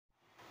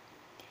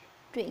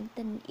Truyện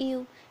tình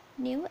yêu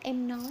Nếu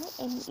em nói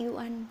em yêu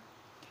anh.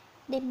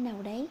 Đêm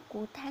nào đấy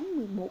của tháng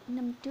 11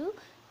 năm trước,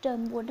 trời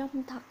mùa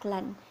đông thật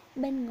lạnh.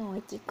 Bên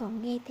ngoài chỉ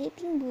còn nghe thấy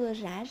tiếng mưa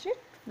rã rít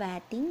và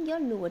tiếng gió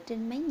lùa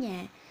trên mái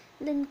nhà.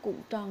 Linh cuộn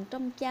tròn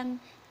trong chăn,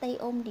 tay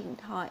ôm điện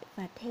thoại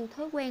và theo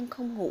thói quen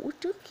không ngủ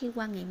trước khi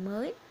qua ngày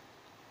mới.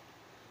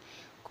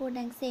 Cô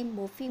đang xem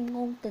bộ phim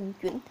ngôn tình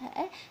chuyển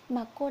thể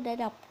mà cô đã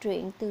đọc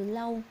truyện từ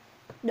lâu.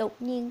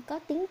 Đột nhiên có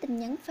tiếng tin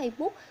nhắn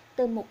Facebook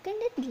từ một cái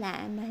nick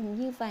lạ mà hình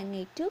như vài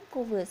ngày trước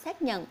cô vừa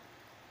xác nhận.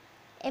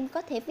 Em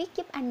có thể viết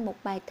giúp anh một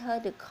bài thơ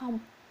được không?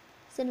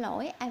 Xin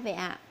lỗi, ai vậy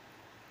ạ?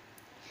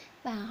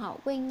 Và họ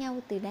quen nhau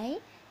từ đấy.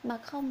 Mà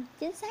không,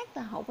 chính xác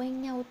là họ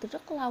quen nhau từ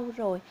rất lâu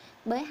rồi.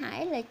 Bởi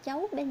Hải là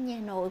cháu bên nhà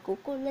nội của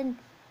cô Linh.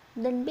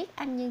 Linh biết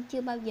anh nhưng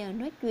chưa bao giờ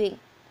nói chuyện.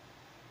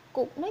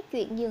 Cuộc nói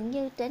chuyện dường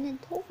như trở nên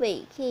thú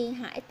vị khi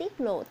Hải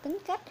tiết lộ tính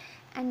cách.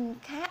 Anh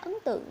khá ấn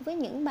tượng với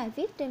những bài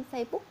viết trên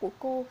Facebook của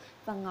cô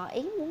và ngỏ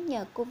ý muốn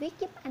nhờ cô viết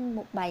giúp anh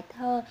một bài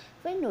thơ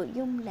với nội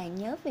dung là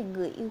nhớ về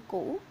người yêu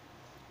cũ.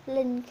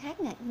 Linh khá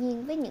ngạc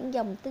nhiên với những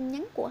dòng tin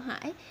nhắn của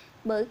Hải,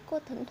 bởi cô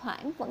thỉnh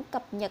thoảng vẫn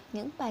cập nhật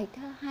những bài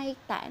thơ hay,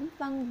 tản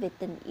văn về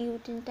tình yêu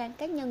trên trang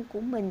cá nhân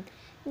của mình.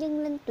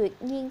 Nhưng Linh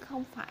tuyệt nhiên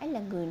không phải là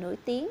người nổi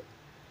tiếng.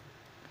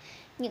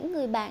 Những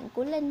người bạn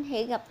của Linh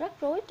hễ gặp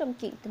rắc rối trong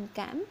chuyện tình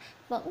cảm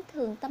vẫn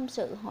thường tâm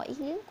sự hỏi ý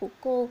kiến của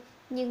cô,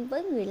 nhưng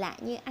với người lạ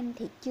như anh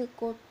thì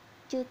cô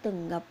chưa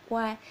từng gặp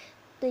qua.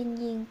 Tuy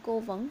nhiên cô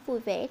vẫn vui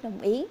vẻ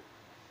đồng ý.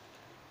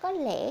 Có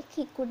lẽ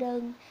khi cô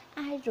đơn,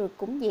 ai rồi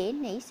cũng dễ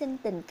nảy sinh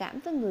tình cảm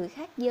với người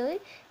khác giới,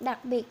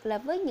 đặc biệt là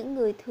với những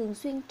người thường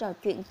xuyên trò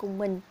chuyện cùng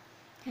mình.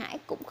 Hải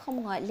cũng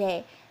không ngoại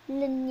lệ.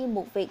 Linh như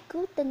một vị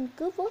cứu tinh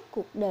cứu vớt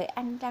cuộc đời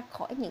anh ra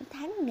khỏi những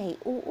tháng ngày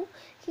u uất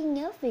khi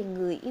nhớ về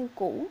người yêu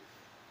cũ.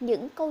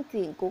 Những câu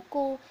chuyện của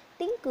cô,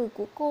 tiếng cười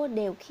của cô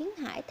đều khiến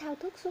Hải thao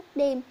thức suốt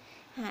đêm.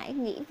 Hải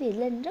nghĩ về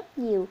Linh rất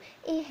nhiều,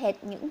 y hệt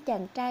những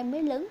chàng trai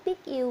mới lớn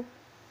biết yêu.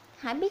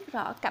 Hải biết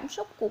rõ cảm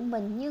xúc của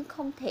mình nhưng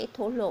không thể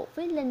thổ lộ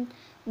với Linh,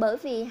 bởi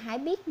vì Hải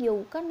biết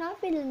dù có nói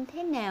với Linh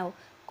thế nào,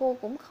 cô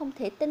cũng không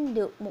thể tin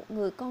được một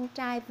người con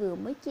trai vừa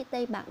mới chia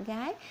tay bạn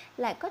gái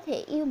lại có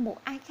thể yêu một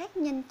ai khác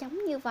nhanh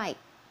chóng như vậy.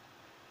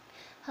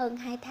 Hơn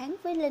 2 tháng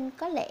với Linh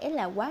có lẽ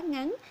là quá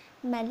ngắn,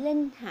 mà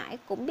Hải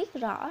cũng biết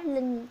rõ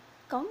Linh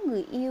có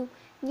người yêu,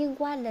 nhưng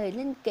qua lời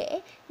Linh kể,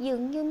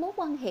 dường như mối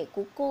quan hệ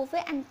của cô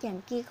với anh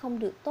chàng kia không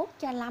được tốt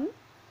cho lắm.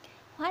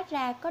 Hóa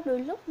ra có đôi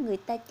lúc người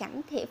ta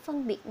chẳng thể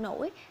phân biệt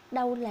nổi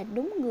đâu là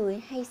đúng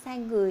người hay sai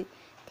người,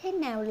 thế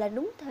nào là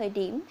đúng thời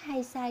điểm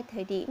hay sai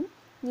thời điểm,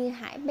 như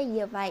Hải bây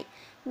giờ vậy,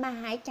 mà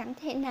Hải chẳng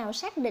thể nào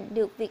xác định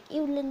được việc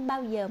yêu Linh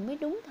bao giờ mới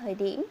đúng thời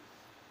điểm.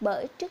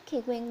 Bởi trước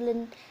khi quen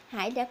Linh,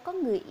 Hải đã có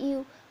người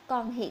yêu,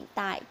 còn hiện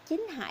tại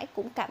chính Hải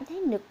cũng cảm thấy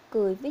nực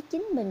cười với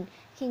chính mình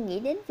khi nghĩ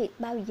đến việc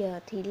bao giờ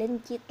thì Linh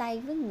chia tay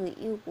với người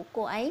yêu của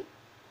cô ấy.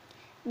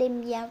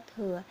 Đêm giao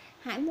thừa,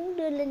 Hải muốn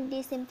đưa Linh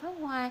đi xem pháo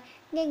hoa.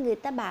 Nghe người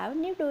ta bảo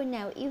nếu đôi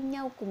nào yêu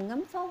nhau cùng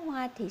ngắm pháo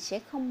hoa thì sẽ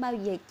không bao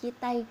giờ chia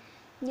tay.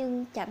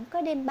 Nhưng chẳng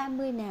có đêm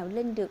 30 nào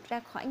Linh được ra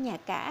khỏi nhà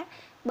cả,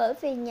 bởi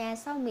về nhà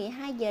sau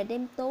 12 giờ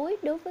đêm tối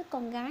đối với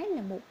con gái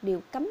là một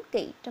điều cấm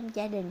kỵ trong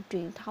gia đình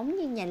truyền thống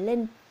như nhà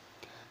Linh.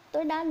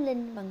 Tối đó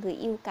Linh và người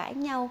yêu cãi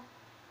nhau.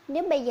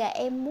 Nếu bây giờ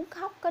em muốn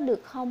khóc có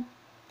được không?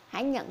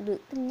 Hải nhận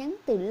được tin nhắn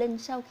từ Linh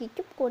sau khi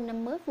chúc cô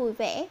năm mới vui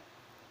vẻ.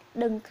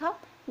 Đừng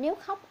khóc, nếu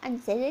khóc anh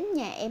sẽ đến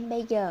nhà em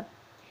bây giờ.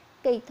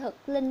 Kỳ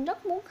thực Linh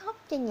rất muốn khóc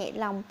cho nhẹ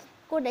lòng.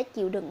 Cô đã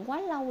chịu đựng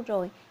quá lâu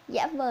rồi,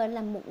 giả vờ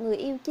là một người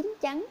yêu chín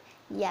chắn,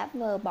 giả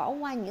vờ bỏ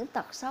qua những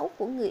tật xấu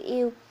của người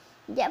yêu,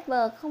 giả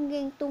vờ không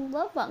ghen tuông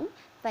vớ vẩn,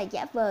 và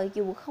giả vờ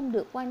dù không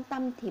được quan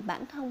tâm thì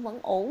bản thân vẫn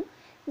ổn.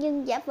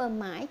 Nhưng giả vờ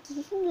mãi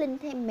chỉ khiến Linh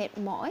thêm mệt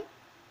mỏi.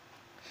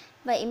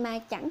 Vậy mà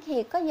chẳng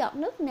hề có giọt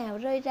nước nào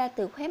rơi ra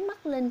từ khóe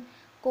mắt Linh.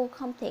 Cô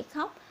không thể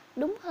khóc,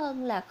 đúng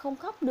hơn là không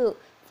khóc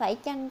được. Phải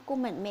chăng cô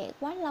mạnh mẽ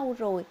quá lâu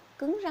rồi,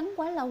 cứng rắn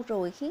quá lâu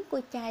rồi khiến cô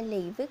chai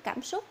lì với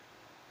cảm xúc.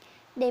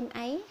 Đêm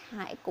ấy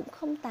Hải cũng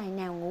không tài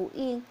nào ngủ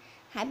yên.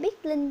 Hải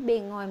biết Linh bề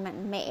ngoài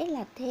mạnh mẽ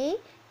là thế,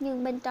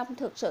 nhưng bên trong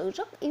thực sự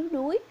rất yếu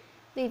đuối.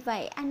 Vì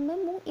vậy anh mới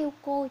muốn yêu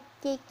cô,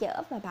 che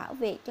chở và bảo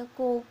vệ cho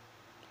cô.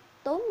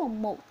 Tối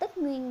mùng 1 Tết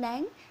Nguyên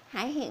Đán,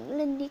 Hải hẹn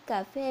Linh đi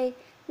cà phê.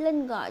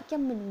 Linh gọi cho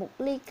mình một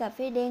ly cà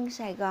phê đen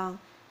Sài Gòn.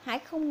 Hải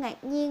không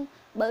ngạc nhiên,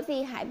 bởi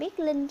vì Hải biết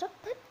Linh rất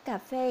thích cà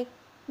phê.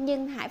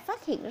 Nhưng Hải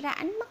phát hiện ra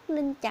ánh mắt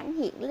Linh chẳng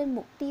hiện lên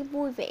một tia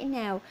vui vẻ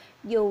nào,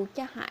 dù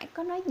cho Hải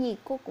có nói gì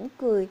cô cũng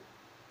cười.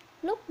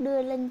 Lúc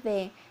đưa Linh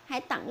về,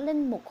 Hải tặng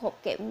Linh một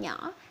hộp kẹo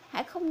nhỏ.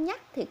 Hải không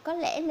nhắc thì có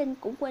lẽ Linh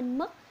cũng quên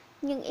mất.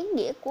 Nhưng ý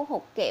nghĩa của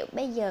hộp kẹo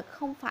bây giờ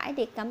không phải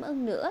để cảm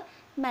ơn nữa,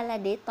 mà là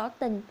để tỏ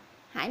tình.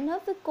 Hải nói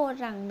với cô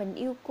rằng mình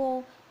yêu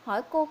cô,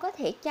 hỏi cô có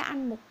thể cho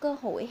anh một cơ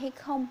hội hay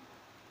không.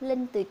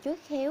 Linh từ chối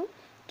khéo.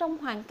 Trong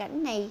hoàn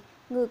cảnh này,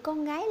 người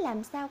con gái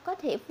làm sao có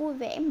thể vui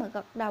vẻ mà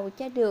gật đầu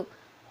cho được.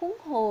 Huống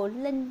hồ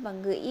Linh và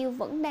người yêu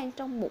vẫn đang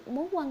trong một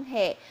mối quan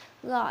hệ,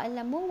 gọi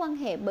là mối quan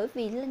hệ bởi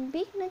vì Linh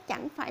biết nó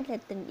chẳng phải là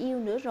tình yêu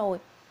nữa rồi.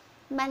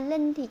 Mà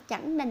Linh thì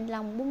chẳng đành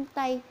lòng buông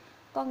tay.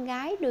 Con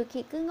gái đôi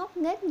khi cứ ngốc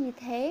nghếch như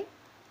thế.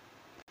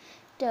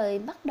 Trời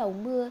bắt đầu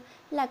mưa,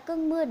 là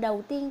cơn mưa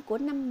đầu tiên của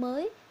năm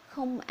mới,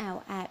 không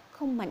ào ạt,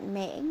 không mạnh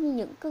mẽ như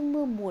những cơn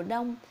mưa mùa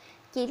đông,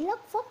 chỉ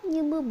lất phất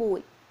như mưa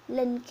bụi.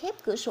 Linh khép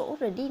cửa sổ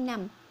rồi đi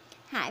nằm.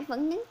 Hải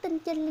vẫn nhắn tin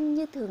cho Linh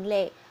như thường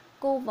lệ,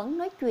 cô vẫn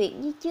nói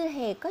chuyện như chưa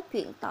hề có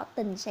chuyện tỏ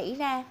tình xảy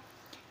ra.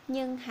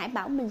 Nhưng Hải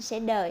bảo mình sẽ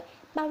đợi,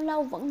 bao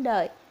lâu vẫn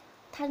đợi.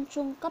 Thanh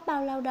xuân có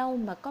bao lâu đâu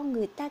mà con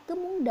người ta cứ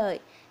muốn đợi.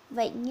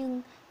 Vậy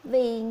nhưng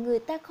vì người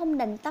ta không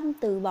đành tâm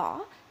từ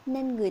bỏ,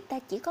 nên người ta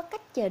chỉ có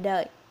cách chờ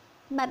đợi.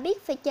 Mà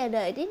biết phải chờ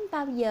đợi đến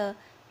bao giờ,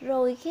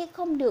 rồi khi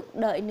không được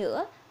đợi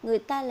nữa, người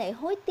ta lại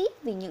hối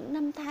tiếc vì những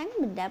năm tháng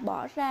mình đã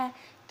bỏ ra.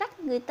 Trách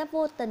người ta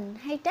vô tình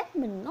hay trách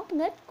mình ngốc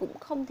nghếch cũng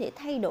không thể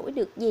thay đổi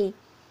được gì.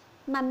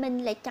 Mà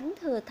mình lại chẳng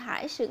thừa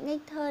thãi sự ngây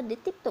thơ để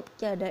tiếp tục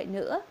chờ đợi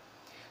nữa.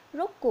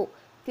 Rốt cuộc,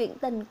 chuyện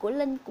tình của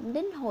Linh cũng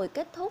đến hồi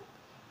kết thúc.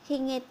 Khi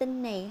nghe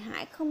tin này,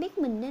 Hải không biết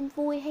mình nên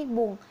vui hay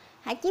buồn.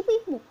 Hải chỉ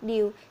biết một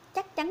điều,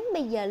 chắc chắn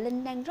bây giờ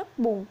Linh đang rất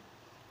buồn.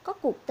 Có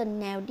cuộc tình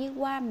nào đi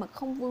qua mà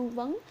không vương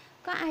vấn,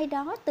 có ai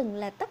đó từng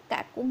là tất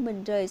cả của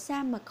mình rời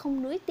xa mà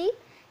không nuối tiếc.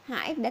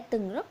 Hải đã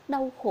từng rất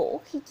đau khổ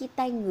khi chia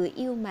tay người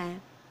yêu mà.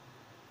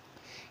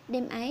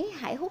 Đêm ấy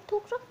Hải hút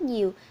thuốc rất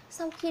nhiều.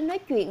 Sau khi nói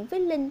chuyện với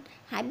Linh,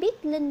 Hải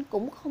biết Linh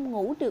cũng không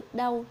ngủ được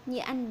đâu như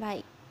anh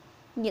vậy.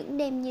 Những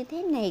đêm như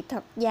thế này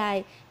thật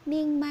dài,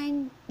 miên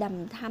man,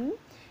 đầm thắm.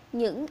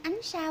 Những ánh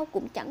sao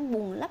cũng chẳng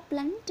buồn lấp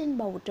lánh trên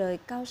bầu trời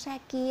cao xa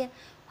kia.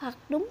 Hoặc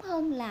đúng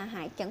hơn là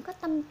Hải chẳng có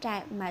tâm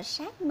trạng mà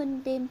xác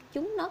minh đêm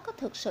chúng nó có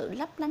thực sự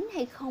lấp lánh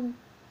hay không.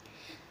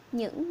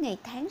 Những ngày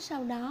tháng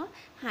sau đó,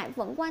 Hải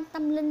vẫn quan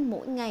tâm Linh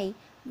mỗi ngày.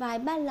 Vài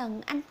ba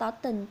lần anh tỏ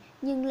tình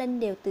nhưng Linh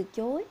đều từ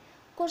chối.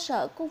 Cô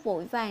sợ cô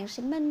vội vàng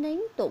sẽ mang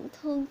đến tổn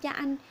thương cho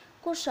anh.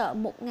 Cô sợ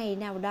một ngày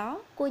nào đó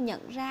cô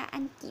nhận ra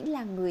anh chỉ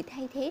là người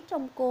thay thế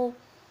trong cô.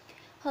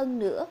 Hơn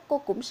nữa cô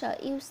cũng sợ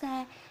yêu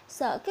xa,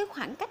 sợ cái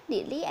khoảng cách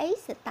địa lý ấy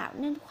sẽ tạo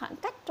nên khoảng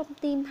cách trong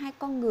tim hai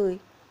con người.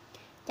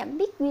 Chẳng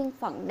biết duyên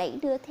phận đẩy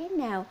đưa thế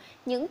nào,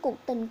 những cuộc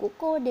tình của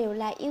cô đều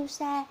là yêu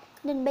xa,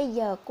 nên bây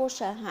giờ cô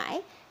sợ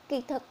hãi.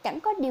 Kỳ thực chẳng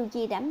có điều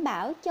gì đảm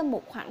bảo cho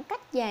một khoảng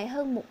cách dài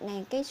hơn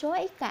 1000 cây số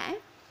ấy cả.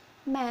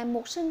 Mà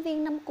một sinh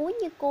viên năm cuối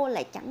như cô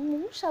lại chẳng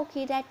muốn sau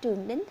khi ra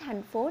trường đến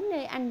thành phố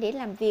nơi anh để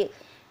làm việc.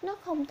 Nó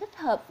không thích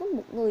hợp với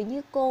một người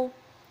như cô.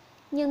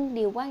 Nhưng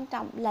điều quan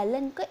trọng là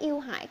Linh có yêu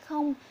Hải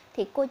không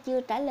thì cô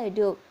chưa trả lời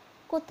được.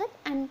 Cô thích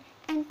anh,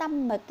 an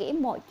tâm mà kể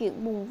mọi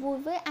chuyện buồn vui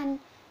với anh,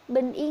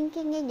 bình yên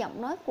khi nghe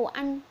giọng nói của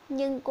anh.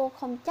 Nhưng cô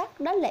không chắc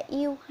đó là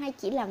yêu hay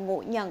chỉ là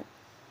ngộ nhận.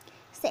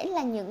 Sẽ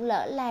là những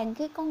lỡ làng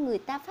khi con người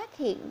ta phát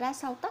hiện ra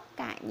sau tất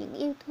cả những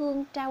yêu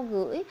thương trao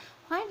gửi,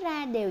 hóa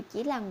ra đều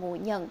chỉ là ngộ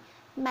nhận.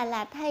 Mà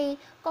là thay,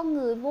 con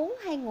người vốn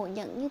hay ngộ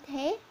nhận như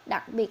thế,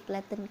 đặc biệt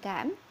là tình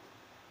cảm.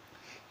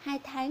 2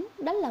 tháng,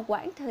 đó là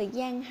quãng thời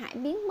gian Hải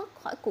biến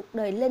mất khỏi cuộc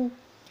đời Linh.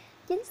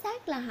 Chính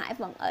xác là Hải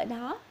vẫn ở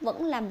đó,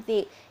 vẫn làm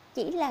việc,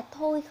 chỉ là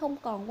thôi không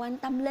còn quan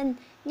tâm Linh,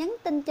 nhắn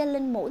tin cho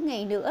Linh mỗi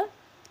ngày nữa.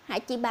 Hải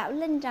chỉ bảo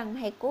Linh rằng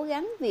hãy cố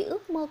gắng vì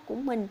ước mơ của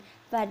mình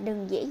và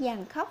đừng dễ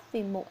dàng khóc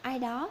vì một ai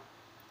đó.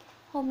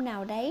 Hôm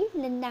nào đấy,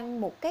 Linh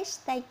đăng một cái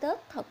status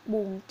thật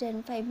buồn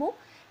trên Facebook.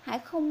 Hải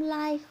không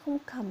like, không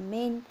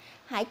comment.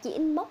 Hải chỉ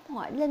inbox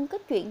hỏi Linh có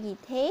chuyện gì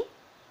thế?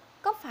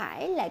 Có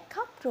phải lại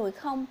khóc rồi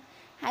không?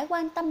 Hải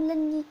quan tâm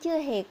Linh như chưa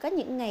hề có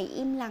những ngày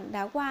im lặng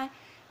đã qua.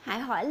 Hải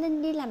hỏi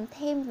Linh đi làm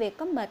thêm về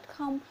có mệt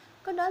không?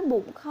 Có đói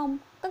bụng không?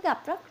 Có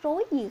gặp rắc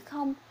rối gì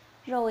không?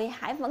 Rồi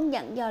Hải vẫn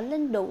dặn dò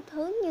Linh đủ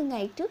thứ như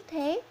ngày trước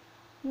thế.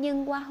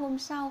 Nhưng qua hôm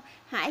sau,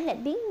 Hải lại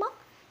biến mất.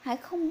 Hải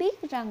không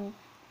biết rằng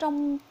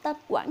trong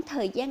quãng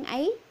thời gian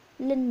ấy,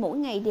 Linh mỗi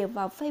ngày đều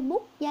vào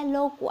Facebook,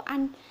 Zalo của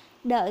anh,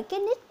 đợi cái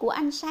nick của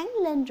anh sáng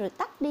lên rồi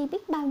tắt đi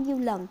biết bao nhiêu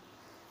lần.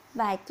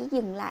 Và chỉ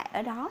dừng lại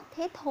ở đó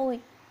thế thôi.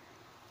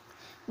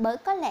 Bởi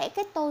có lẽ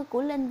cái tôi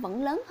của Linh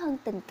vẫn lớn hơn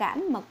tình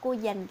cảm mà cô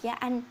dành cho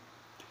anh.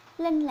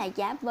 Linh là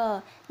giả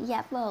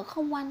vờ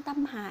không quan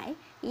tâm Hải,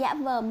 giả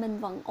vờ mình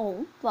vẫn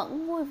ổn,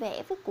 vẫn vui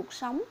vẻ với cuộc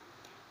sống.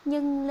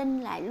 Nhưng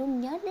Linh lại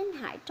luôn nhớ đến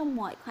Hải trong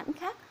mọi khoảnh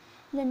khắc.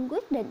 Linh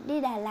quyết định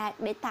đi Đà Lạt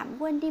để tạm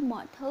quên đi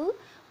mọi thứ,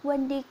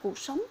 quên đi cuộc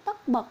sống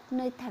tất bật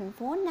nơi thành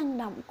phố năng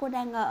động cô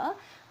đang ở,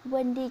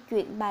 quên đi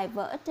chuyện bài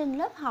vở trên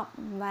lớp học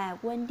và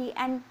quên đi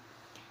anh.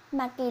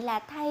 Mà kỳ lạ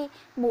thay,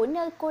 mỗi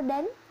nơi cô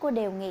đến, cô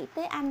đều nghĩ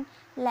tới anh,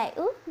 lại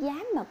ước giá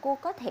mà cô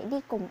có thể đi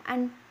cùng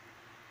anh.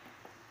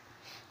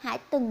 Hải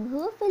từng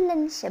hứa với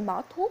Linh sẽ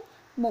bỏ thuốc,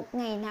 một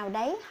ngày nào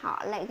đấy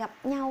họ lại gặp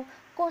nhau,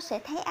 cô sẽ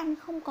thấy anh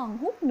không còn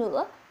hút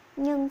nữa.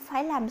 Nhưng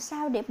phải làm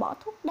sao để bỏ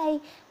thuốc đây,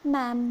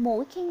 mà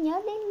mỗi khi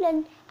nhớ đến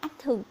Linh, anh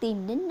thường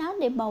tìm đến nó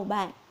để bầu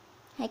bạn.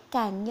 Hải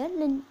càng nhớ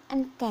Linh,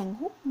 anh càng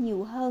hút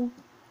nhiều hơn.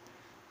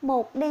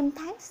 Một đêm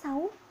tháng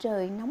 6,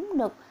 trời nóng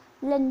nực,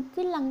 Linh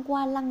cứ lăn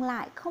qua lăn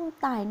lại không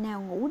tài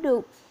nào ngủ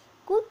được.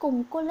 Cuối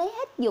cùng cô lấy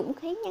hết dũng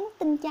khí nhắn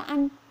tin cho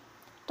anh.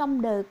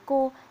 Trong đời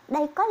cô,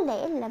 đây có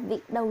lẽ là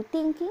việc đầu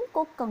tiên khiến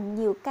cô cần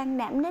nhiều can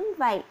đảm đến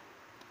vậy.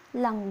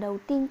 Lần đầu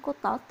tiên cô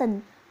tỏ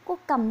tình, cô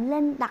cầm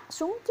lên đặt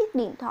xuống chiếc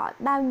điện thoại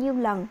bao nhiêu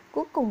lần,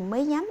 cuối cùng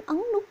mới dám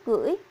ấn nút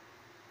gửi.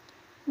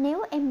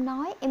 Nếu em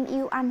nói em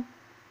yêu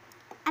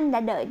anh đã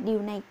đợi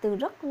điều này từ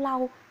rất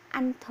lâu.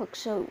 anh thực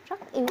sự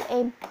rất yêu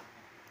em.